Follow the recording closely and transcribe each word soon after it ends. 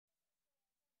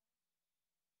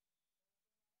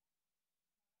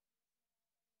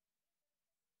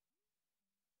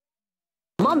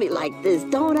mummy like this,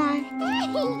 don't I?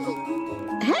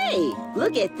 Hey,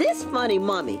 look at this funny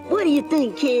mummy. What do you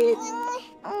think, kids?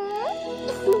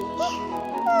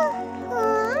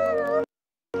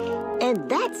 And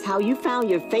that's how you found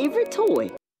your favorite toy.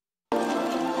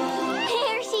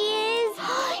 There she is.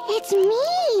 It's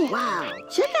me. Wow,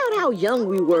 check out how young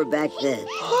we were back then.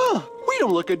 We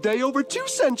don't look a day over 2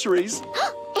 centuries.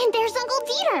 And there's Uncle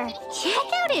Dieter.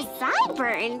 Check out his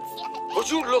sideburns. Would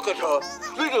you look at her?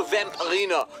 Little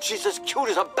Vampirina. She's as cute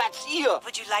as a bat's ear.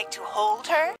 Would you like to hold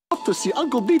her? Off to see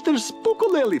Uncle Dieter's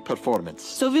ukulele performance.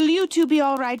 So will you two be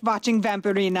all right watching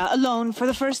Vampirina alone for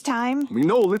the first time? We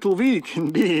know little V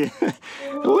can be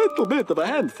a little bit of a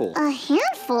handful. A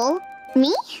handful?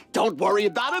 Me? Don't worry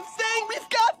about a thing. We've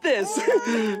got this.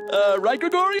 Right,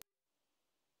 Gregory?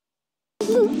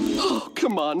 Oh,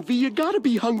 come on, V. You gotta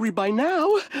be hungry by now.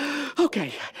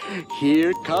 Okay,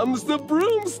 here comes the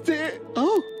broomstick.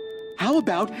 Oh, how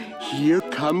about here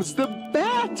comes the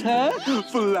bat, huh?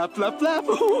 Flap, flap, flap.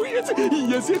 Oh, yes,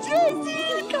 yes, yes, yes.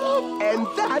 Here you come. And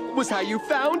that was how you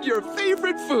found your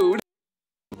favorite food.